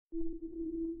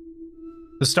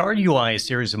The StarUI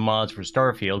series of mods for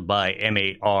Starfield by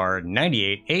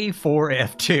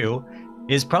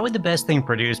M8R98A4F2 is probably the best thing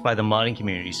produced by the modding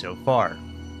community so far.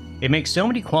 It makes so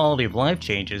many quality of life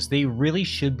changes they really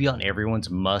should be on everyone's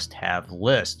must-have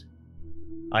list.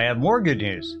 I have more good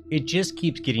news, it just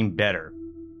keeps getting better.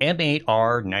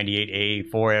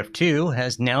 M8R98A4F2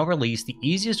 has now released the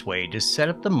easiest way to set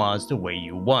up the mods the way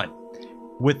you want,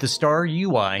 with the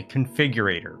StarUI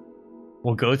Configurator.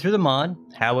 We'll go through the mod,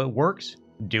 how it works,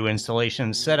 do installation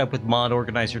and setup with Mod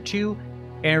Organizer 2,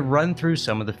 and run through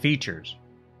some of the features.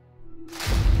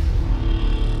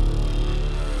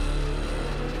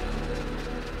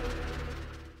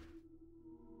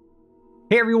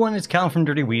 Hey everyone, it's Cal from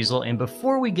Dirty Weasel, and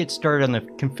before we get started on the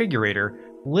configurator,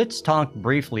 let's talk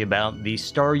briefly about the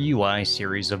StarUI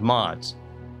series of mods.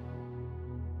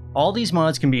 All these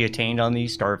mods can be attained on the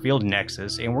Starfield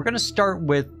Nexus, and we're going to start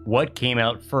with what came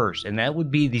out first, and that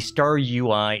would be the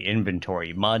StarUI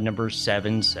Inventory, mod number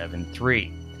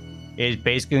 773. It is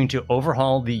basically going to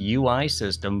overhaul the UI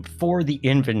system for the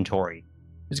inventory.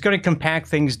 It's going to compact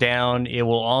things down. It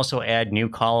will also add new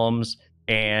columns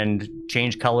and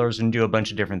change colors and do a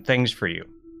bunch of different things for you.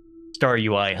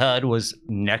 StarUI HUD was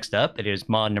next up. It is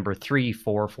mod number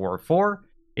 3444.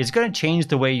 It's going to change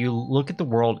the way you look at the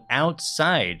world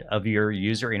outside of your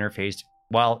user interface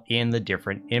while in the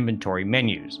different inventory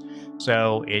menus.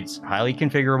 So it's highly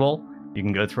configurable. You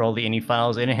can go through all the ini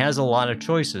files, and it has a lot of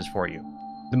choices for you.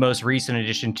 The most recent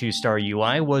addition to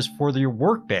StarUI was for the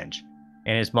workbench,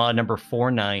 and it's mod number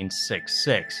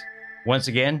 4966. Once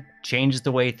again, changes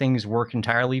the way things work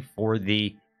entirely for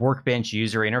the workbench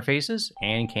user interfaces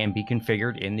and can be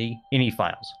configured in the ini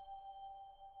files.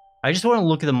 I just want to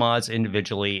look at the mods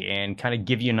individually and kind of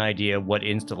give you an idea of what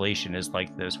installation is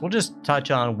like this. We'll just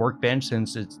touch on Workbench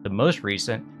since it's the most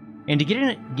recent. And to give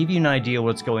you an idea of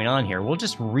what's going on here, we'll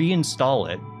just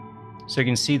reinstall it so you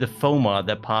can see the faux mod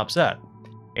that pops up.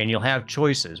 And you'll have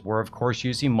choices. We're of course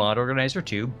using Mod Organizer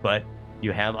 2, but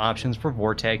you have options for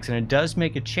Vortex, and it does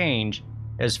make a change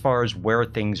as far as where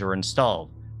things are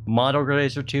installed. Mod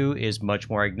Organizer 2 is much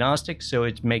more agnostic, so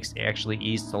it makes actually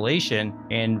installation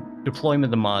and deployment of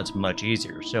the mods much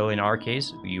easier. So in our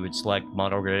case, you would select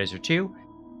Mod Organizer 2,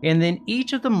 and then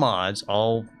each of the mods,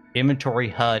 all Inventory,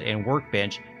 HUD, and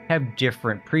Workbench, have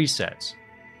different presets.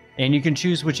 And you can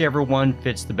choose whichever one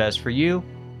fits the best for you.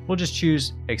 We'll just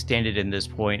choose Extended in this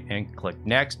point and click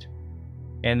Next,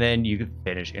 and then you can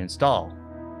finish install.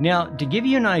 Now, to give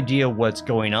you an idea of what's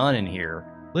going on in here,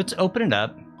 let's open it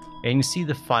up. And you see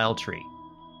the file tree.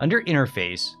 Under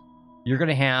Interface, you're going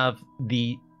to have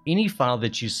the ini file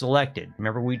that you selected.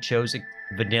 Remember, we chose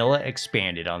Vanilla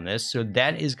Expanded on this, so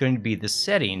that is going to be the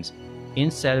settings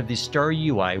inside of the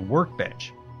StarUI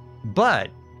Workbench. But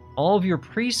all of your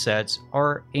presets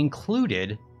are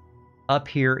included up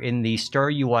here in the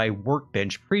StarUI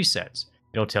Workbench presets.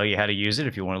 It'll tell you how to use it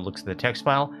if you want to look at the text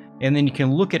file, and then you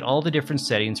can look at all the different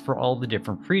settings for all the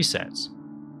different presets.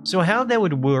 So how that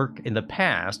would work in the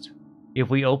past,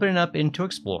 if we open it up into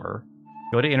Explorer,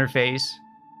 go to Interface,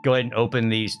 go ahead and open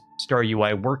the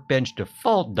StarUI Workbench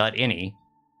default.ini,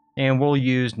 and we'll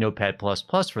use Notepad++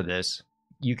 for this.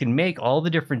 You can make all the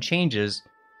different changes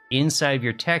inside of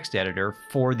your text editor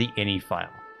for the ini file.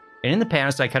 And in the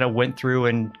past, I kind of went through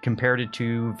and compared it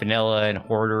to Vanilla and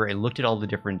Hoarder and looked at all the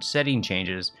different setting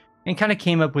changes and kind of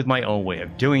came up with my own way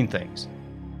of doing things.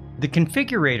 The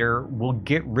configurator will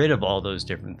get rid of all those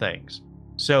different things.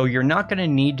 So you're not going to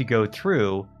need to go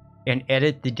through and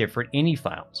edit the different ini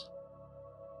files.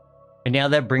 And now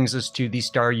that brings us to the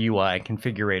StarUI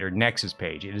Configurator Nexus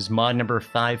page. It is mod number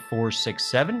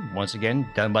 5467, once again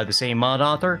done by the same mod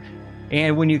author.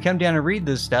 And when you come down and read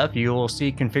this stuff, you will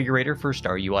see Configurator for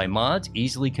StarUI mods.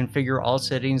 Easily configure all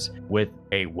settings with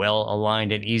a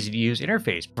well-aligned and easy-to-use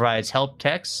interface. Provides help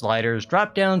text, sliders,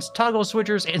 drop-downs, toggle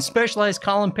switchers, and specialized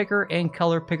column picker and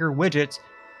color picker widgets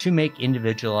to make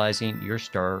individualizing your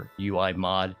StarUI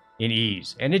mod in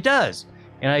ease. And it does.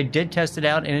 And I did test it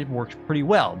out and it works pretty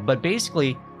well. But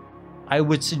basically, I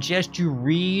would suggest you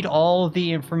read all of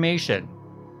the information.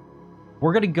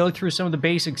 We're going to go through some of the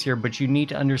basics here, but you need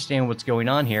to understand what's going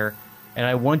on here. And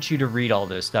I want you to read all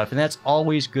this stuff. And that's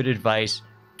always good advice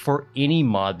for any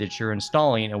mod that you're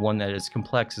installing. And one that is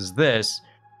complex as this,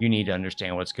 you need to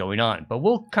understand what's going on. But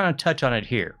we'll kind of touch on it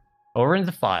here. Over in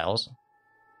the files,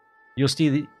 you'll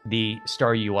see the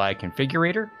StarUI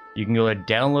Configurator. You can go ahead and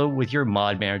download with your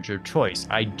mod manager of choice.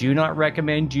 I do not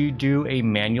recommend you do a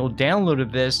manual download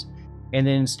of this and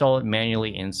then install it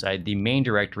manually inside the main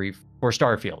directory for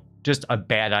Starfield. Just a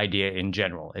bad idea in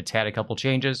general. It's had a couple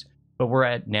changes, but we're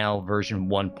at now version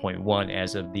 1.1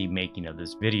 as of the making of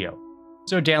this video.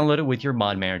 So download it with your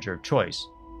mod manager of choice.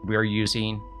 We are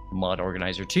using Mod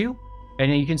Organizer 2,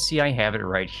 and you can see I have it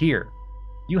right here.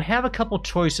 You have a couple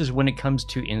choices when it comes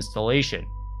to installation.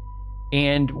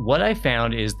 And what I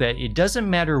found is that it doesn't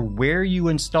matter where you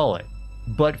install it,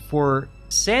 but for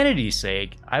sanity's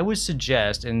sake, I would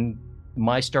suggest, and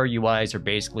my StarUIs are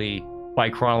basically by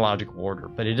chronological order,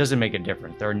 but it doesn't make a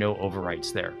difference. There are no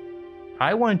overwrites there.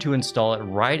 I wanted to install it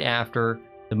right after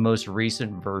the most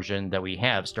recent version that we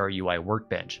have, StarUI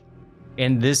Workbench.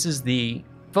 And this is the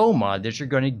faux mod that you're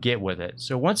going to get with it.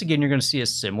 So once again, you're going to see a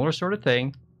similar sort of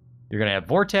thing. You're going to have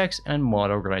Vortex and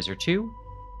Mod Organizer 2.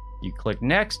 You click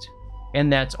Next, and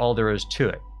that's all there is to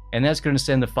it. And that's going to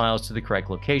send the files to the correct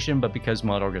location, but because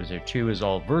Mod Organizer 2 is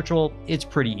all virtual, it's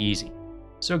pretty easy.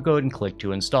 So go ahead and click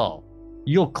to install.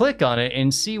 You'll click on it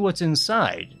and see what's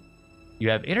inside. You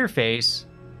have interface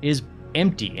is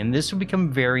empty, and this will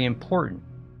become very important.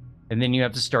 And then you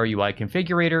have the StarUI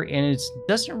Configurator, and it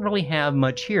doesn't really have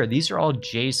much here. These are all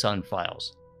JSON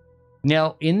files.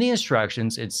 Now, in the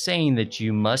instructions, it's saying that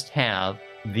you must have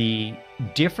the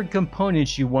different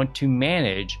components you want to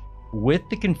manage with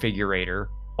the configurator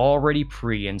already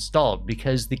pre-installed,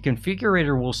 because the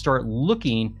configurator will start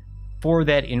looking for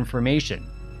that information.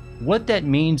 What that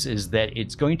means is that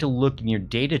it's going to look in your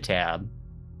data tab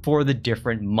for the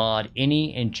different mod,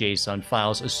 ini, and JSON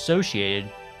files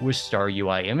associated with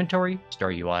StarUI Inventory,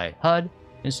 StarUI HUD,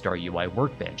 and StarUI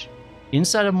Workbench.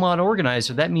 Inside of Mod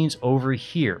Organizer, that means over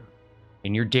here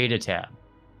in your data tab.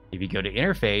 If you go to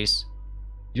Interface,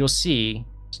 you'll see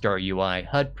StarUI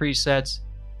HUD presets,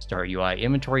 StarUI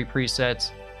Inventory presets,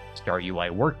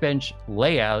 StarUI Workbench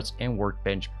layouts, and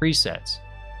Workbench presets.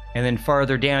 And then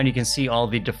farther down, you can see all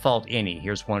the default ini.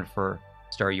 Here's one for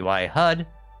StarUI HUD,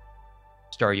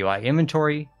 StarUI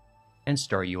Inventory, and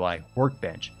StarUI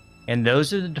Workbench. And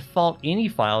those are the default ini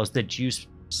files that you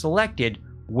selected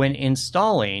when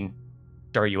installing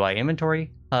StarUI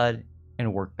Inventory, HUD,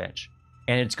 and Workbench.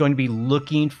 And it's going to be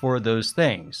looking for those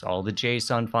things, all the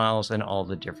JSON files and all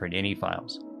the different ini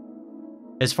files.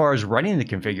 As far as running the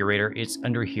configurator, it's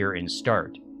under here in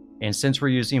Start. And since we're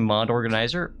using Mod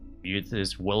Organizer,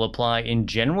 this will apply in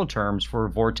general terms for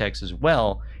Vortex as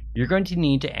well. You're going to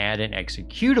need to add an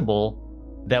executable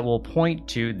that will point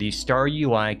to the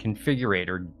StarUI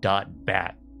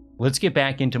Configurator.bat. Let's get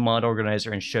back into Mod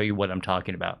Organizer and show you what I'm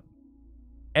talking about.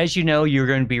 As you know, you're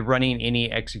going to be running any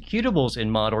executables in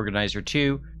Mod Organizer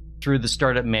 2 through the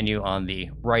startup menu on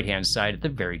the right-hand side at the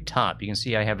very top. You can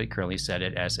see I have it currently set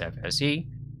at SFSE.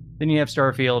 Then you have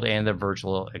Starfield and the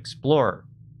Virtual Explorer.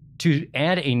 To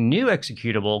add a new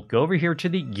executable, go over here to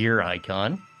the gear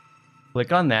icon,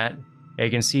 click on that, and you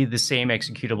can see the same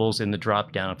executables in the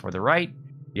drop-down for the right.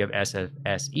 You have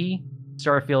SFSE,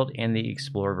 Starfield, and the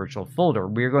Explorer Virtual Folder.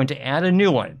 We're going to add a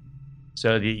new one.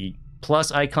 So the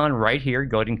plus icon right here,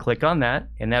 go ahead and click on that,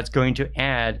 and that's going to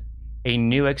add a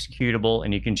new executable,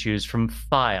 and you can choose from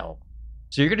File.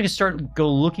 So you're going to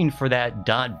go looking for that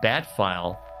 .bat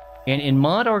file, and in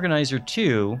Mod Organizer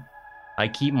 2, I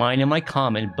keep mine in my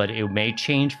common, but it may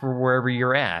change for wherever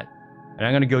you're at. And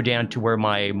I'm going to go down to where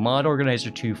my Mod Organizer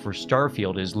 2 for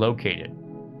Starfield is located.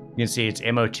 You can see it's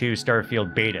MO2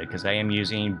 Starfield Beta, because I am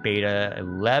using Beta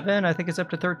 11. I think it's up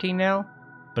to 13 now,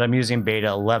 but I'm using Beta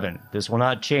 11. This will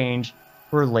not change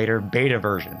for later beta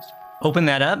versions. Open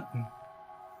that up,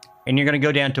 and you're going to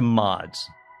go down to Mods.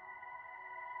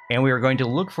 And we are going to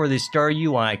look for the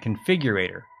StarUI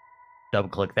Configurator.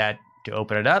 Double-click that to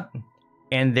open it up,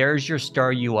 and there's your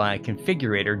StarUI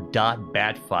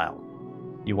Configurator.bat file.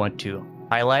 You want to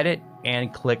highlight it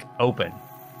and click Open.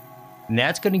 And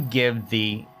that's going to give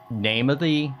the name of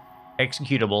the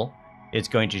executable. It's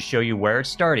going to show you where it's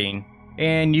starting,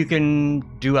 and you can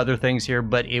do other things here,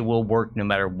 but it will work no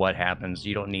matter what happens.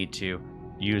 You don't need to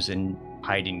use a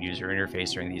hiding user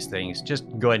interface or any of these things. Just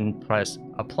go ahead and press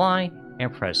Apply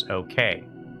and press OK.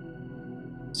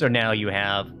 So now you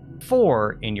have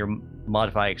 4 in your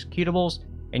Modify Executables,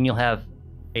 and you'll have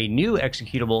a new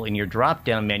executable in your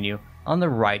drop-down menu on the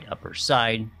right upper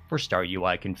side for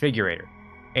StarUI Configurator.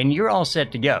 And you're all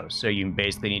set to go. So you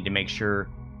basically need to make sure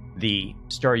the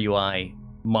StarUI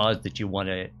mods that you want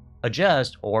to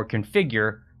adjust or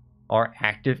configure are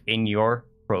active in your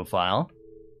profile,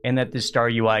 and that the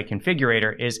StarUI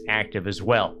Configurator is active as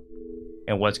well.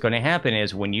 And what's going to happen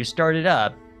is when you start it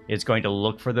up, it's going to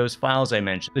look for those files I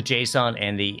mentioned, the JSON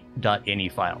and the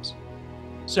 .ini files.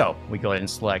 So we go ahead and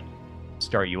select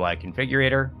StarUI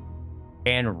Configurator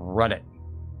and run it.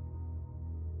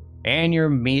 And you're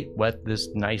met with this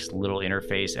nice little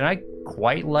interface, and I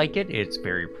quite like it. It's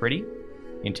very pretty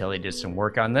until they did some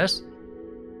work on this.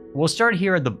 We'll start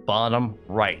here at the bottom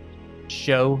right,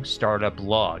 Show Startup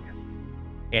Log.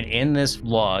 And in this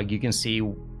log, you can see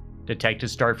detected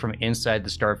start from inside the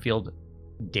Starfield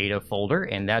data folder,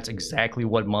 and that's exactly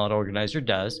what Mod Organizer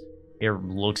does. It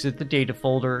looks at the data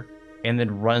folder and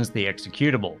then runs the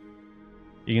executable.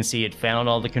 You can see it found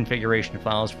all the configuration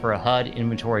files for a HUD,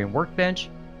 inventory, and workbench,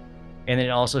 and then it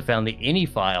also found the ini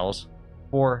files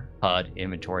for HUD,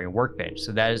 inventory, and workbench.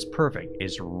 So that is perfect.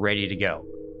 It's ready to go.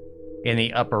 In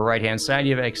the upper right-hand side,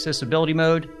 you have accessibility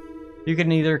mode. You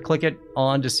can either click it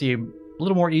on to see a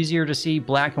little more easier to see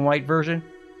black and white version,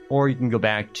 or you can go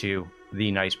back to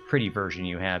the nice pretty version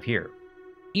you have here.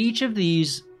 Each of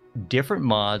these different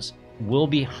mods will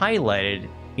be highlighted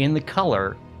in the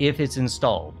color if it's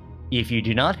installed. If you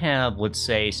do not have, let's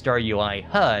say, StarUI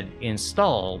HUD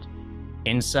installed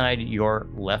inside your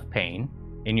left pane,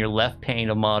 in your left pane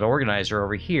of Mod Organizer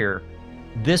over here,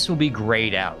 this will be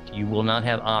grayed out. You will not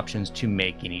have options to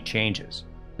make any changes.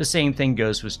 The same thing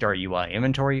goes with StarUI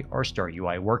Inventory or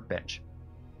StarUI Workbench.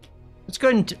 Let's go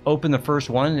ahead and open the first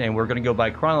one, and we're going to go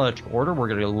by chronological order. We're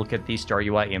going to look at the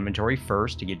StarUI Inventory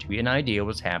first to get you an idea of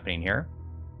what's happening here.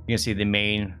 You can see the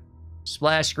main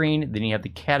splash screen, then you have the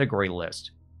category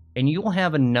list. And you will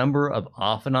have a number of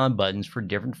off and on buttons for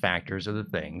different factors of the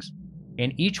things.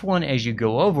 And each one, as you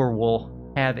go over,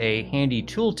 will have a handy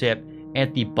tooltip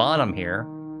at the bottom here,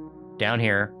 down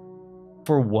here,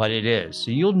 for what it is.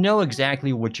 So you'll know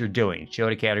exactly what you're doing. Show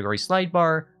the category slide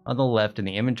bar on the left in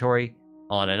the inventory,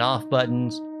 on and off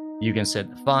buttons. You can set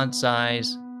the font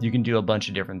size. You can do a bunch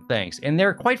of different things. And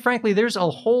there, quite frankly, there's a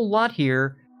whole lot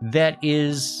here that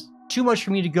is too much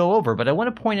for me to go over, but I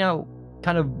want to point out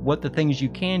kind of what the things you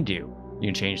can do. You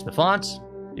can change the fonts,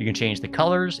 you can change the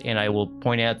colors, and I will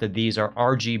point out that these are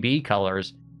RGB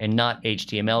colors and not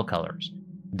HTML colors.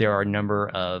 There are a number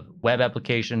of web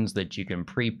applications that you can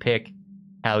pre-pick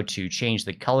how to change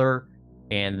the color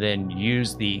and then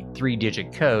use the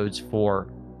 3-digit codes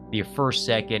for the first,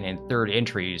 second, and third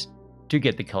entries to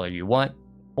get the color you want.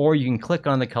 Or you can click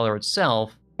on the color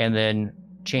itself and then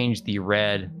change the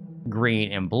red,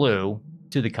 green, and blue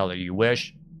to the color you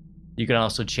wish. You can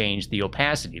also change the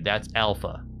opacity. That's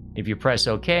alpha. If you press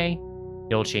OK,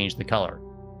 it'll change the color.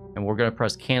 And we're going to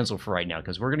press cancel for right now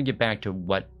because we're going to get back to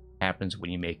what happens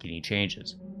when you make any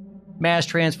changes. Mass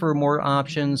transfer, more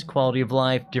options, quality of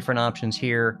life, different options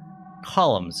here.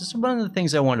 Columns. This is one of the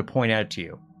things I want to point out to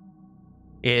you.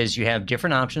 Is you have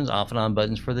different options, off and on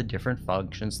buttons for the different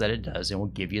functions that it does, and we'll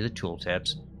give you the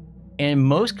tooltips. And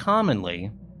most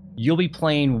commonly, you'll be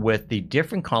playing with the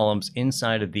different columns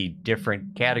inside of the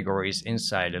different categories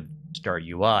inside of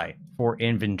StarUI for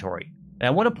inventory. And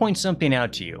I want to point something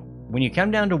out to you. When you come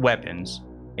down to weapons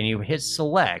and you hit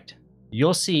select,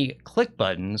 you'll see click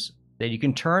buttons that you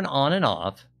can turn on and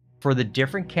off for the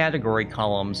different category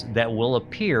columns that will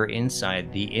appear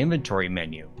inside the inventory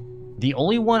menu. The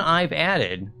only one I've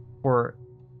added, for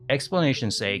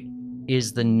explanation's sake,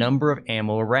 is the number of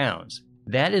ammo rounds.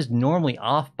 That is normally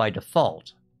off by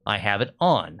default. I have it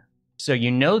on. So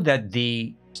you know that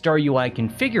the StarUI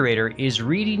Configurator is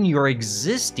reading your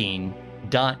existing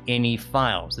 .ini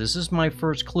files. This is my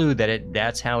first clue that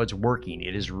that's how it's working.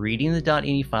 It is reading the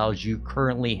 .ini files you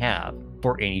currently have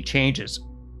for any changes.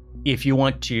 If you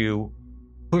want to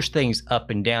push things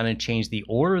up and down and change the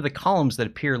order of the columns that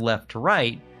appear left to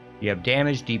right, you have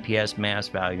damage, DPS, mass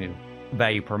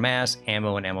value per mass,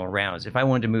 ammo, and ammo rounds. If I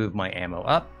wanted to move my ammo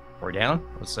up or down,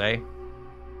 let's say,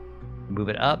 move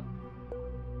it up,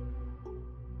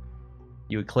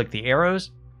 you would click the arrows,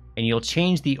 and you'll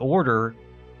change the order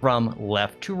from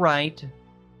left to right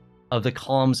of the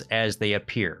columns as they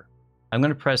appear. I'm going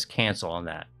to press cancel on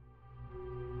that,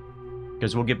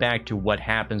 because we'll get back to what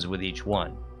happens with each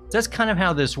one. So that's kind of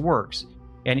how this works.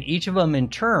 And each of them in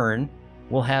turn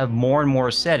will have more and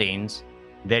more settings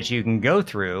that you can go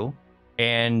through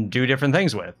and do different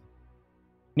things with.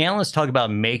 Now let's talk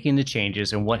about making the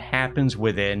changes and what happens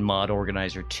within Mod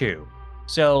Organizer 2.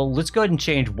 So let's go ahead and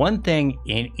change one thing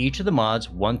in each of the mods,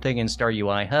 one thing in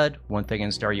StarUI HUD, one thing in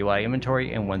StarUI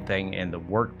Inventory, and one thing in the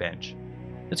Workbench.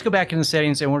 Let's go back in the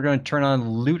settings and we're going to turn on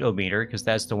Lootometer because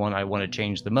that's the one I want to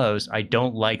change the most. I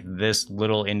don't like this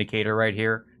little indicator right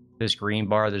here, this green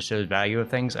bar that shows value of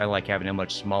things. I like having a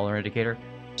much smaller indicator.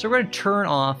 So we're going to turn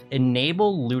off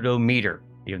Enable Lootometer,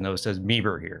 even though it says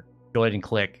Meter here. Go ahead and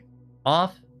click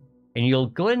off, and you'll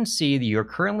go ahead and see that you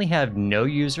currently have no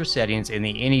user settings in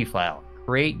the ini file.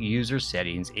 Create user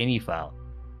settings ini file.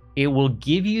 It will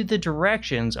give you the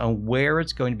directions on where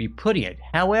it's going to be putting it.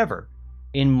 However,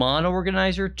 in Mod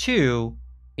Organizer 2,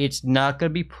 it's not going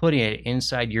to be putting it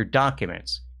inside your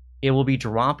documents. It will be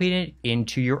dropping it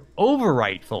into your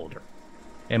overwrite folder.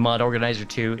 In Mod Organizer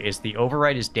 2, the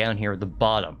overwrite is down here at the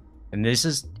bottom. And this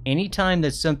is anytime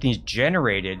that something's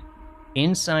generated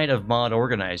inside of Mod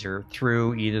Organizer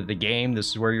through either the game, this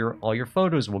is where all your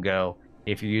photos will go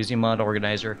if you're using Mod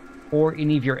Organizer, or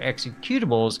any of your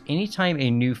executables. Anytime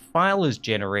a new file is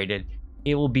generated,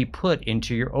 it will be put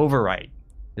into your overwrite.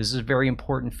 This is a very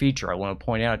important feature I want to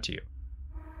point out to you.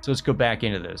 So let's go back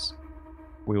into this.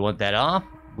 We want that off.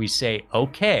 We say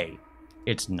OK.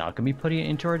 It's not going to be putting it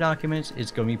into our documents.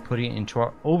 It's going to be putting it into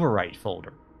our overwrite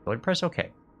folder. Go ahead and press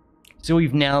OK. So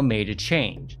we've now made a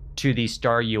change to the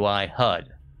StarUI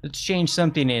HUD. Let's change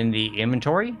something in the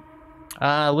inventory.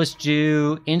 Let's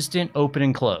do instant open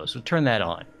and close. So turn that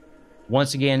on.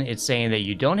 Once again, it's saying that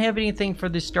you don't have anything for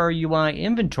the StarUI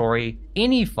inventory.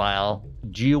 Any file,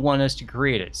 do you want us to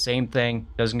create it? Same thing,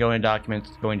 doesn't go in documents,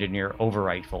 it's going into your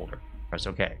overwrite folder. Press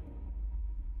OK.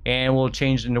 And we'll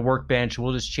change it into workbench.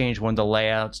 We'll just change one of the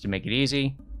layouts to make it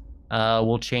easy.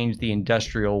 We'll change the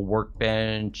industrial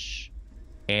workbench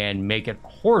and make it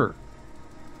hoarder.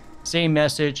 Same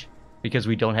message, because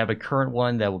we don't have a current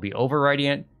one that will be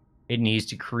overwriting it. It needs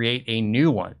to create a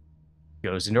new one.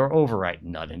 Goes into our overwrite,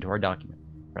 not into our document.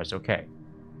 Press OK.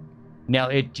 Now,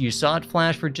 you saw it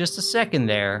flash for just a second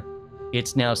there.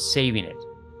 It's now saving it.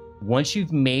 Once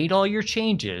you've made all your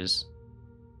changes,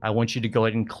 I want you to go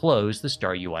ahead and close the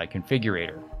StarUI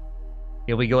Configurator.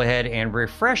 If we go ahead and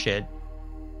refresh it,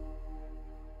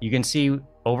 you can see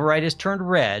overwrite is turned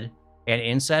red, and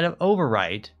inside of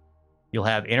overwrite, you'll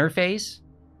have interface,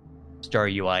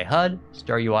 StarUI HUD,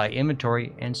 StarUI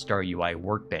Inventory, and StarUI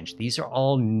Workbench. These are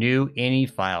all new ini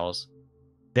files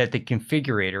that the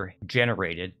configurator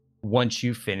generated once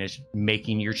you finish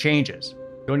making your changes.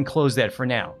 Go ahead and close that for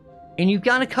now. And you've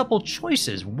got a couple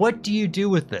choices. What do you do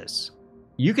with this?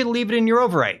 You can leave it in your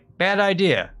overwrite. Bad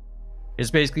idea. It's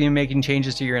basically making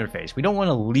changes to your interface. We don't want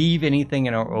to leave anything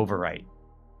in our overwrite.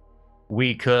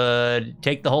 We could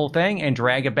take the whole thing and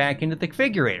drag it back into the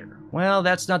configurator. Well,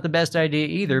 that's not the best idea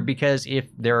either, because if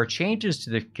there are changes to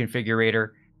the configurator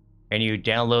and you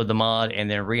download the mod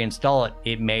and then reinstall it,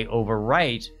 it may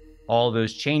overwrite all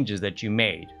those changes that you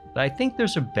made. But I think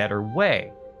there's a better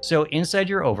way. So inside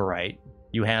your overwrite,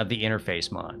 you have the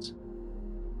interface mods.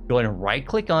 Go ahead and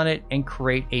right-click on it and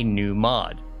create a new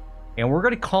mod. And we're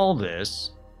going to call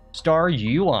this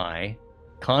StarUI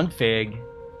Config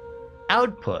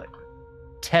Output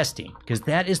Testing, because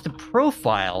that is the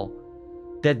profile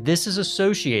that this is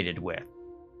associated with.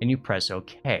 And you press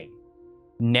OK.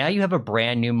 Now you have a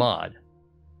brand new mod.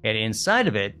 And inside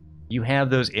of it, you have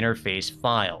those interface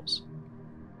files.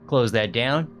 Close that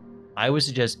down. I would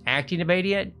suggest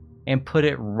activating it and put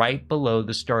it right below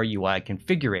the StarUI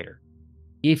Configurator.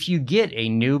 If you get a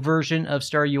new version of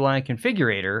StarUI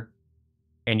Configurator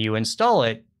and you install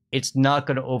it, it's not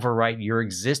going to overwrite your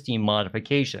existing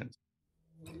modifications.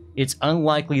 It's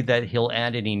unlikely that he'll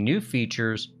add any new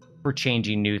features for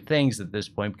changing new things at this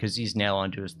point, because he's now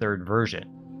onto his third version.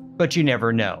 But you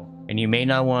never know, and you may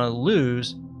not want to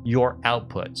lose your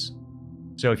outputs.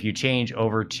 So if you change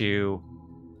over to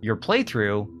your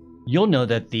playthrough, you'll know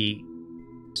that the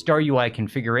StarUI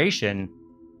configuration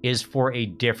is for a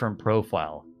different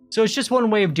profile. So it's just one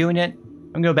way of doing it.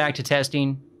 I'm going to go back to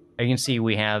testing. You can see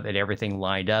we have everything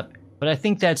lined up, but I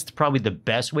think that's probably the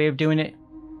best way of doing it.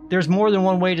 There's more than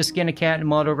one way to skin a cat in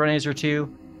Mod Organizer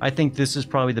 2. I think this is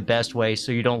probably the best way,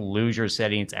 so you don't lose your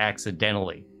settings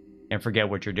accidentally and forget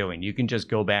what you're doing. You can just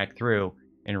go back through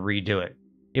and redo it.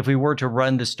 If we were to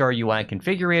run the StarUI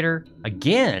configurator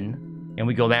again, and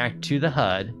we go back to the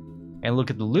HUD and look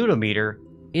at the ludometer,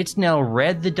 it's now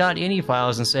read the .ini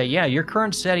files and say, yeah, your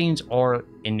current settings are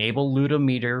enable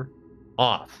ludometer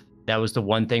off. That was the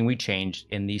one thing we changed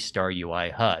in the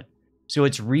StarUI HUD. So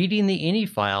it's reading the ini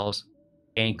files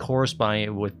and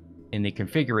corresponding with in the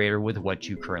configurator with what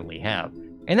you currently have.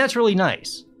 And that's really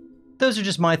nice. Those are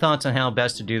just my thoughts on how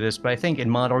best to do this, but I think in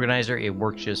Mod Organizer it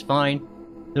works just fine.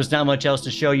 There's not much else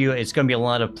to show you. It's going to be a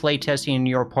lot of play testing on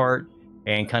your part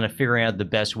and kind of figuring out the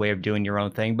best way of doing your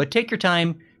own thing. But take your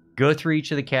time, go through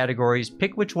each of the categories,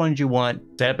 pick which ones you want,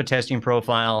 set up a testing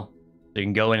profile so you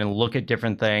can go in and look at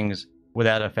different things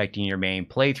without affecting your main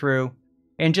playthrough,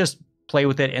 and just play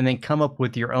with it and then come up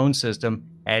with your own system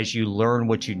as you learn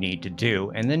what you need to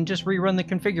do, and then just rerun the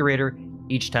configurator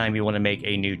each time you want to make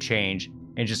a new change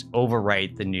and just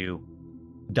overwrite the new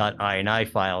 .ini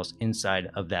files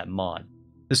inside of that mod.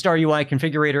 The StarUI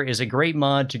Configurator is a great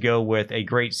mod to go with a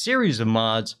great series of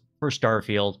mods for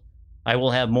Starfield. I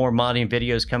will have more modding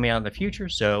videos coming out in the future,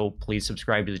 so please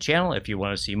subscribe to the channel if you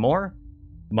want to see more.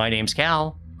 My name's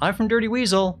Cal, I'm from Dirty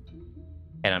Weasel,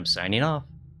 and I'm signing off.